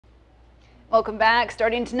Welcome back.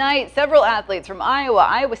 Starting tonight, several athletes from Iowa,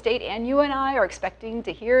 Iowa State, and UNI are expecting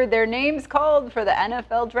to hear their names called for the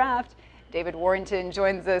NFL draft. David Warrington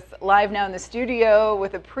joins us live now in the studio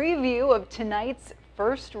with a preview of tonight's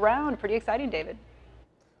first round. Pretty exciting, David.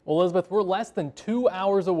 Well, Elizabeth, we're less than 2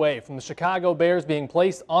 hours away from the Chicago Bears being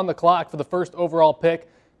placed on the clock for the first overall pick.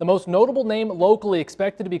 The most notable name locally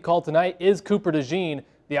expected to be called tonight is Cooper DeJean,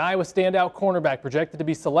 the Iowa standout cornerback projected to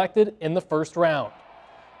be selected in the first round.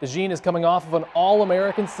 DeJean is coming off of an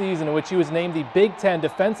All-American season in which he was named the Big Ten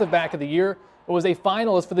Defensive Back of the Year, but was a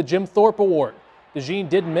finalist for the Jim Thorpe Award. DeJean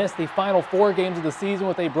did miss the final 4 games of the season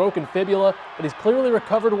with a broken fibula, but he's clearly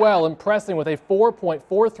recovered well, impressing with a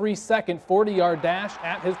 4.43 second 40-yard dash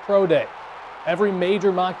at his pro day. Every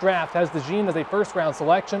major mock draft has DeJean as a first-round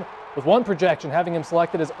selection, with one projection having him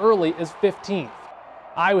selected as early as 15th.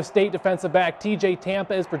 Iowa State defensive back TJ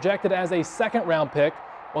Tampa is projected as a second-round pick,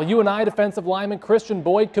 while UNI defensive lineman Christian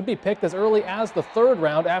Boyd could be picked as early as the 3rd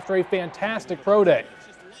round after a fantastic pro day.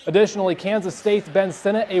 Additionally, Kansas State's Ben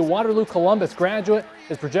Sinnott, a Waterloo Columbus graduate,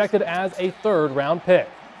 is projected as a 3rd round pick.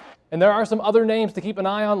 And there are some other names to keep an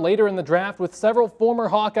eye on later in the draft, with several former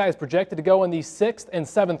Hawkeyes projected to go in the 6th and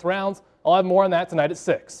 7th rounds. I'll have more on that tonight at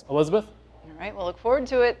 6. Elizabeth? All right, we'll look forward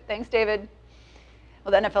to it. Thanks, David.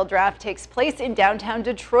 Well, the NFL draft takes place in downtown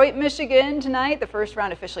Detroit, Michigan tonight. The first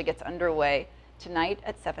round officially gets underway tonight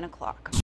at 7 o'clock.